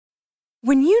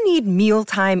When you need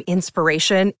mealtime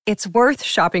inspiration, it's worth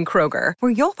shopping Kroger,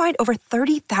 where you'll find over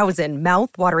 30,000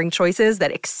 mouth-watering choices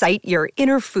that excite your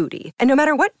inner foodie. And no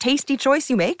matter what tasty choice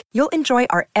you make, you'll enjoy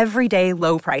our everyday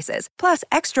low prices, plus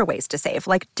extra ways to save,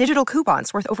 like digital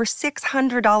coupons worth over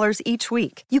 $600 each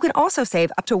week. You can also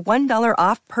save up to $1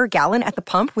 off per gallon at the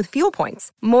pump with fuel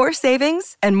points. More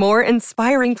savings and more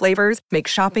inspiring flavors make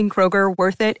shopping Kroger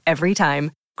worth it every time.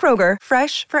 Kroger,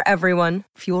 fresh for everyone.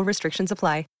 Fuel restrictions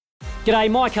apply. G'day,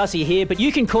 Mike Hussey here, but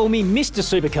you can call me Mr.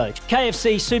 Supercoach.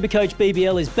 KFC Supercoach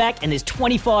BBL is back and there's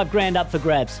 25 grand up for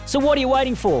grabs. So what are you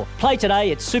waiting for? Play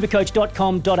today at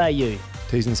supercoach.com.au.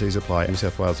 T's and C's apply. New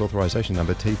South Wales authorisation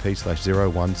number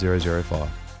TP/01005.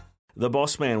 The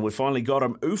boss man, we finally got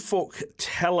him. Ufuk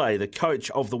Talay, the coach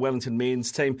of the Wellington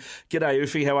men's team. G'day,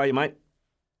 Ufi. How are you, mate?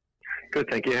 Good,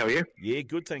 thank you. How are you? Yeah,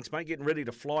 good, thanks, mate. Getting ready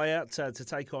to fly out to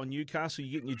take on Newcastle.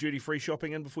 You getting your duty-free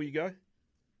shopping in before you go?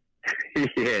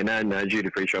 Yeah, no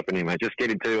duty-free shopping here, mate. Just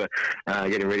getting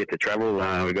ready to travel.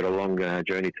 We've got a long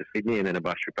journey to Sydney and then a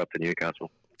bus trip up to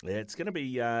Newcastle. Yeah, it's going to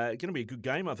be a good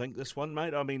game, I think, this one,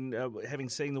 mate. I mean, having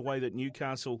seen the way that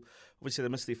Newcastle, obviously they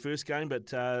missed their first game, but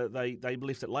they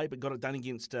left it late, but got it done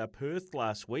against Perth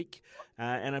last week,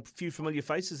 and a few familiar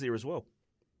faces there as well.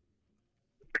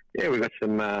 Yeah, we've got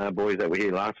some boys that were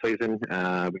here last season.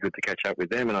 We're good to catch up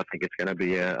with them, and I think it's going to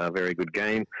be a very good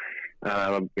game.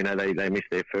 They missed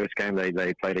their first game.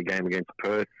 They played a game against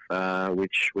Perth,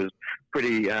 which was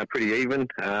pretty even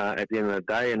at the end of the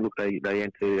day. And look, they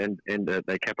entered and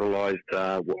they capitalised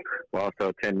whilst they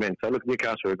were 10 men. So look,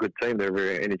 Newcastle are a good team. They're a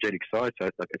very energetic side, so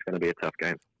it's going to be a tough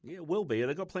game. Yeah, it will be.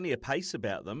 They've got plenty of pace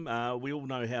about them. We all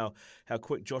know how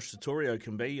quick Josh Satorio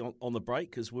can be on the break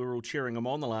because we were all cheering him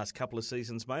on the last couple of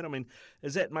seasons, mate. I mean,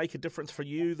 does that make a difference for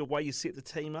you, the way you set the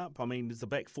team up? I mean, does the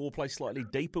back four play slightly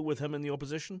deeper with him in the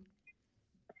opposition?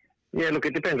 Yeah, look,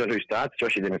 it depends on who starts.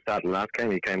 Joshy didn't start the last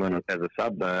game. He came on as a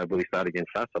sub. Will he start against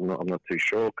us? I'm not too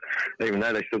sure. Even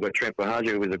though they still got Trent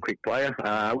Bahaja, who was a quick player.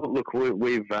 Look,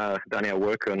 we've done our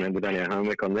work on and we've done our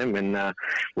homework on them, and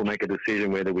we'll make a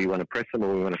decision whether we want to press them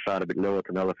or we want to start a bit lower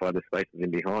to nullify the spaces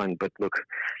in behind. But look,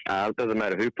 it doesn't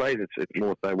matter who plays. It's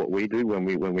more so what we do when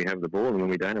we have the ball and when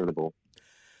we don't have the ball.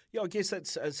 Yeah, I guess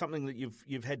that's something that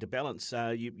you've had to balance.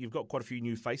 You've got quite a few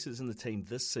new faces in the team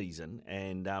this season,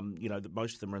 and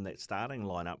most of them are in that starting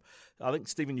lineup. I think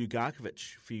Stephen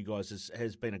Ugarkovic for you guys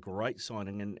has been a great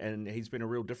signing, and he's been a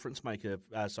real difference maker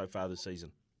so far this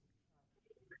season.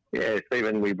 Yeah,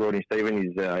 Stephen, we brought in Stephen.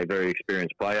 He's a very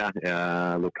experienced player.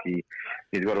 Look,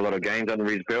 he's got a lot of games under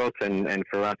his belt, and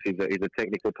for us, he's a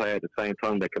technical player at the same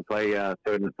time that can play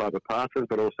certain type of passes,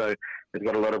 but also he's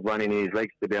got a lot of run in his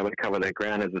legs to be able to cover that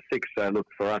ground as a six. Look,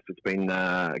 for us, it's been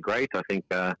great. I think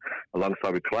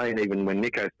alongside with Clay, and even when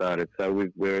Nico started, so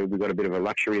we've got a bit of a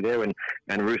luxury there, and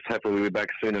Roos hopefully will be back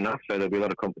soon enough, so there'll be a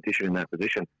lot of competition in that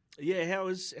position. Yeah, how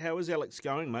is Alex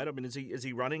going, mate? I mean, is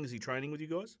he running? Is he training with you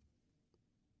guys?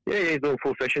 Yeah, he's doing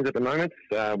full sessions at the moment.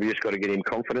 We just got to get him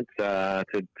confidence to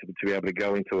be able to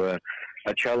go into a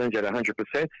challenge at 100%,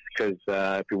 because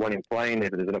if we want him playing,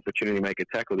 if there's an opportunity to make a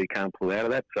tackle, he can't pull out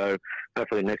of that. So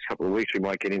hopefully the next couple of weeks we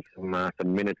might get him some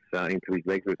minutes into his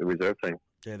legs with the reserve team.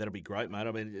 Yeah, that'll be great, mate.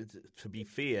 I mean, to be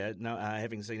fair,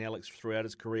 having seen Alex throughout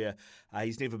his career,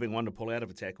 he's never been one to pull out of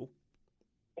a tackle.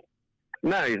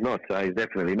 No, he's not. He's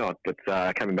definitely not. But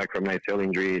coming back from an ACL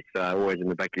injury, it's always in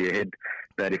the back of your head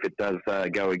that if it does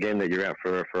go again, that you're out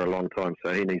for a long time.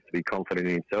 So he needs to be confident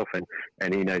in himself,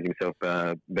 and he knows himself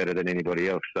better than anybody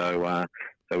else. So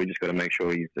we just got to make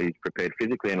sure he's prepared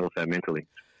physically and also mentally.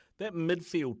 That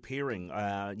midfield pairing,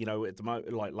 at the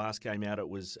moment, like last game out, it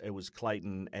was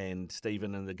Clayton and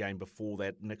Stephen. In the game before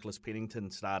that, Nicholas Pennington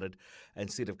started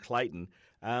instead of Clayton.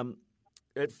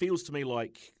 It feels to me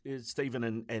like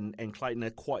Stephen and Clayton are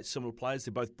quite similar players.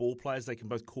 They're both ball players. They can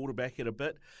both quarterback it a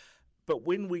bit. But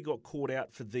when we got caught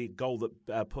out for the goal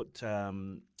that put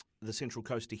the Central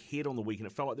Coast ahead on the weekend,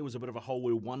 it felt like there was a bit of a hole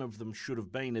where one of them should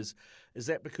have been. Is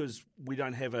that because we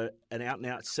don't have an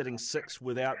out-and-out sitting six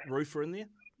without Rufer in there?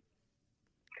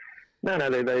 No,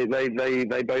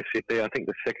 they both sit there. I think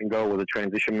the second goal was a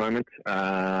transition moment.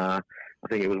 I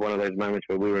think it was one of those moments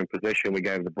where we were in possession, we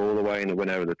gave the ball away and it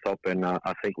went over the top, and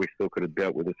I think we still could have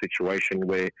dealt with a situation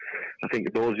where I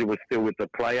think Dorsey was still with the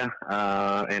player,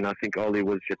 and I think Ollie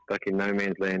was just stuck in no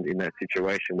man's land in that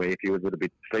situation where if he was a little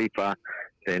bit deeper,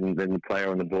 then the player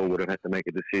on the ball would have had to make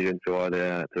a decision to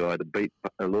either beat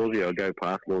Lawsy or go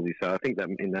past Lawsy. So I think that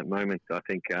in that moment, I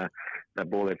think that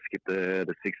ball had skipped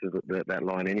the sixes at that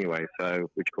line anyway, so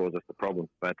which caused us the problem.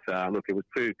 But look,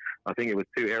 I think it was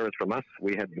two errors from us.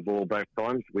 We had the ball both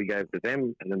times. We gave it to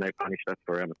them, and then they punished us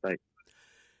for our mistake.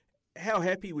 How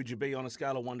happy would you be on a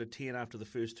scale of 1 to 10 after the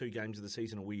first 2 games of the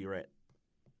season, or where you're at?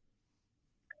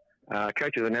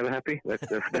 Coaches are never happy. That's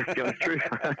the honest truth.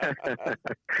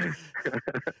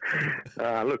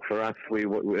 Look, for us,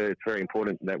 it's very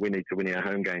important that we need to win our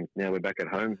home games. Now we're back at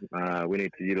home. We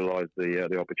need to utilise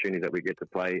the opportunities that we get to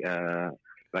play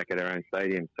back at our own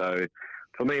stadium. So,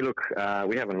 for me, look,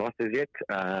 we haven't lost as yet,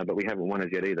 but we haven't won as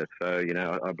yet either. So,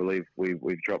 I believe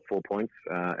we've dropped 4 points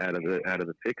out of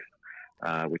the 6.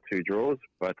 With 2 draws,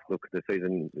 but look, the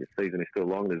season is still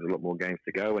long. There's a lot more games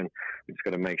to go, and we just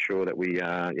got to make sure that we,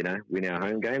 win our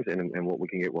home games, and what we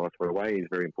can get whilst we're away is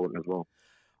very important as well.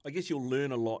 I guess you'll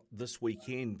learn a lot this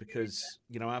weekend because,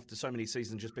 after so many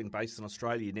seasons just being based in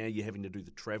Australia, now you're having to do the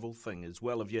travel thing as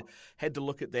well. Have you had to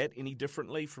look at that any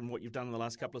differently from what you've done in the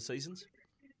last couple of seasons?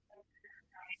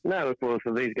 No, look, well,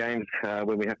 for these games,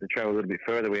 when we have to travel a little bit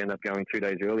further, we end up going 2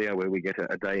 days earlier where we get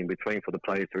a day in between for the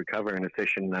players to recover in a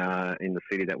session in the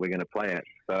city that we're going to play at.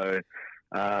 So,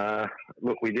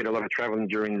 look, we did a lot of travelling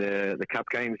during the Cup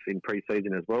games in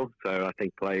pre-season as well, so I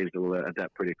think players will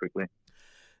adapt pretty quickly.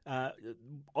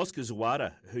 Oscar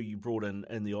Zawada, who you brought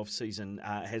in the off-season,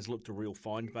 has looked a real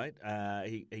find, mate.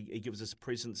 He gives us a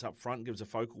presence up front, gives a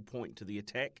focal point to the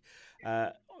attack.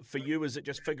 For you, is it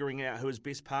just figuring out who his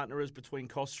best partner is between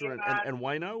Costa and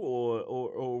Waino,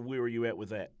 or where are you at with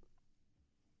that?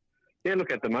 Yeah,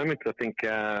 look, at the moment, I think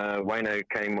Waino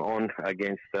came on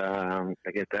against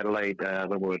Adelaide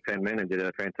when we were 10 men and did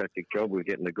a fantastic job with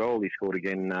getting the goal. He scored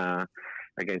again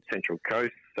against Central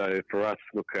Coast. So for us,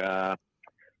 look,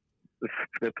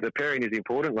 the pairing is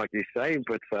important, like you say,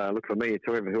 but look, for me, it's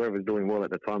whoever's doing well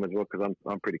at the time as well, because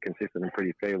I'm pretty consistent and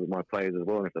pretty fair with my players as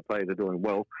well. And if the players are doing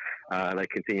well, they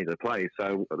continue to play.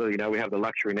 So, we have the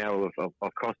luxury now of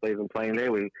Costa even playing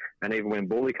there. And even when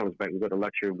Bawley comes back, we've got the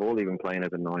luxury of Bawley even playing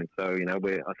as a 9. So,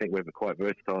 I think we're quite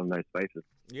versatile in those spaces.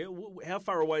 Yeah, how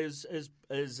far away is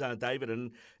David?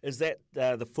 And is that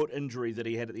the foot injury that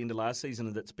he had at the end of last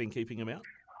season that's been keeping him out?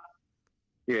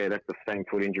 Yeah, that's the same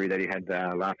foot injury that he had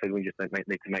last season. We just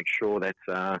need to make sure that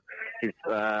he's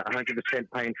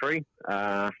 100% pain-free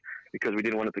because we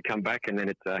didn't want it to come back and then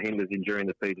it hinders him during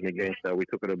the season again. So we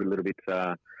took it a little bit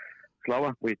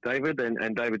slower with David,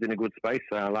 and David's in a good space.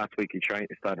 Last week he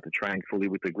started to train fully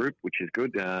with the group, which is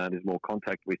good. There's more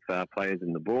contact with players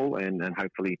in the ball, and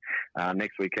hopefully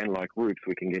next weekend, like Roops,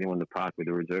 we can get him on the park with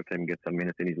the reserve team and get some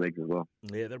minutes in his legs as well.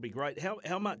 Yeah, that'd be great.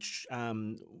 How much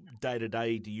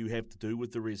day-to-day do you have to do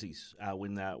with the Rezzies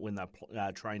when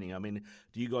they're training? I mean,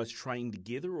 do you guys train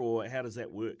together, or how does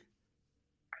that work?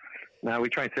 No, we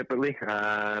train separately.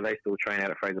 They still train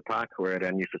out at Fraser Park. We're at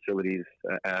our new facilities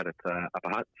out at Upper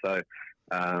Hutt. So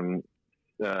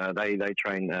they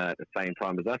train at the same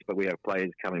time as us, but we have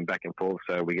players coming back and forth.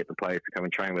 So we get the players to come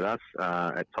and train with us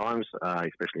at times,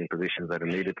 especially in positions that are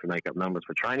needed to make up numbers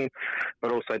for training,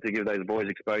 but also to give those boys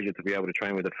exposure to be able to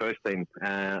train with the first team.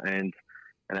 And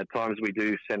at times we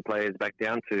do send players back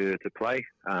down to play.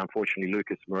 Unfortunately,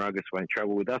 Lucas Moragas won't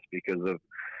travel with us because of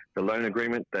the loan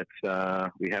agreement that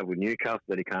we have with Newcastle,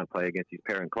 that he can't play against his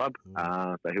parent club.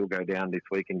 So he'll go down this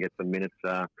week and get some minutes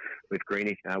with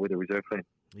Greeny with the reserve team.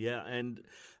 Yeah, and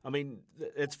I mean,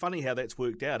 it's funny how that's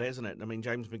worked out, hasn't it? I mean,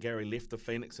 James McGarry left the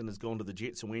Phoenix and has gone to the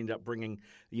Jets, and we end up bringing,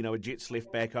 a Jets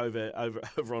left back over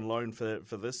on loan for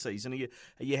this season.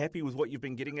 Are you happy with what you've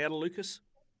been getting out of Lucas?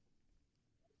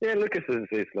 Yeah, Lucas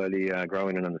is slowly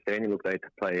growing and understanding. Look, they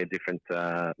play a different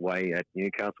way at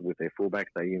Newcastle with their fullbacks.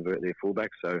 They invert their fullbacks,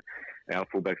 so our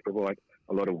fullbacks provide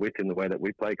a lot of width in the way that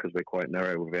we play because we're quite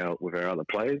narrow with our other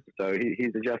players. So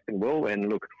he's adjusting well. And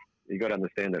look, you got to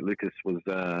understand that Lucas was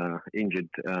injured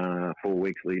 4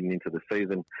 weeks leading into the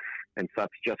season, and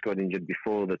Suts just got injured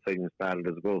before the season started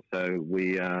as well. So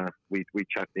we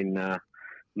chucked in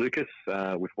Lucas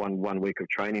with one week of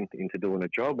training into doing a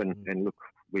job, and look,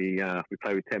 we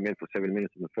played with 10 men for 7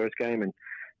 minutes in the first game,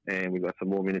 and we got some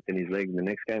more minutes in his legs in the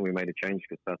next game. We made a change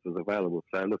because Suts was available.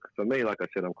 So look, for me, like I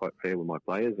said, I'm quite fair with my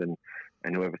players, and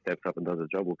whoever steps up and does a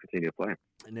job will continue to play.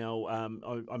 Now,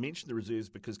 I mentioned the reserves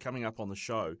because coming up on the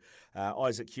show,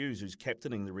 Isaac Hughes, who's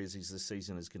captaining the Rezzies this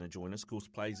season, is going to join us. Of course,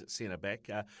 plays at centre-back.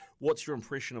 What's your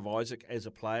impression of Isaac as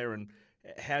a player, and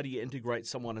how do you integrate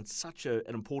someone in such an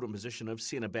important position of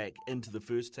centre-back into the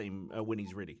first team when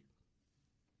he's ready?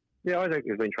 Yeah, Isaac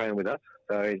has been training with us,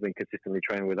 so he's been consistently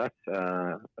training with us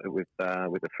with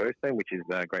the first team, which is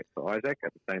great for Isaac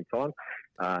at the same time,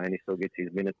 and he still gets his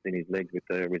minutes in his legs with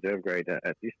the reserve grade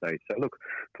at this stage. So look,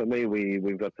 for me,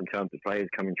 we've got some talented players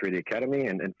coming through the academy,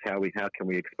 and how can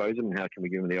we expose them, and how can we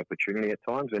give them the opportunity at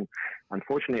times? And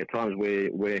unfortunately, at times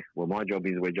my job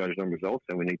is we're judged on results,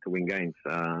 and we need to win games.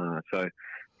 So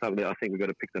something I think we've got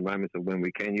to pick the moments of when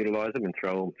we can utilise them and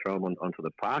throw them onto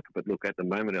the park. But look, at the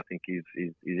moment, I think he's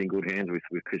in good hands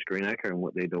with Chris Greenacre and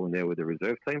what they're doing there with the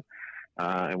reserve team.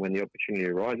 And when the opportunity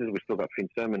arises, we've still got Finn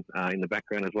Sermon in the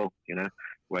background as well,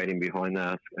 waiting behind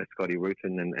Scotty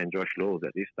Rutan and Josh Laws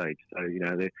at this stage. So,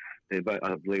 they're both,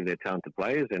 I believe they're talented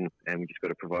players, and we've just got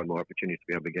to provide more opportunities to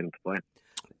be able to get them to play.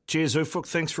 Cheers, Ufuk.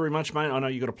 Thanks very much, mate. I know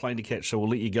you've got a plane to catch, so we'll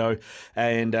let you go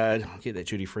and get that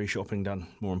duty-free shopping done,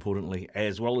 more importantly,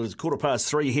 as well. As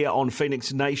 3:15 here on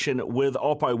Phoenix Nation with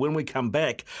Oppo. When we come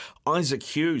back, Isaac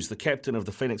Hughes, the captain of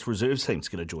the Phoenix Reserves team, is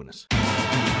going to join us.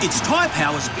 It's Tyre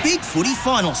Power's Big Footy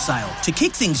Final Sale. To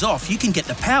kick things off, you can get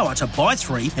the power to buy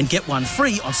 3 and get 1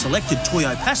 free on selected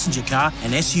Toyo passenger car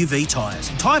and SUV tyres.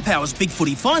 Tyre Power's Big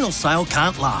Footy Final Sale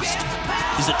can't last.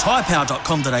 Visit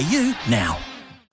tyrepower.com.au now.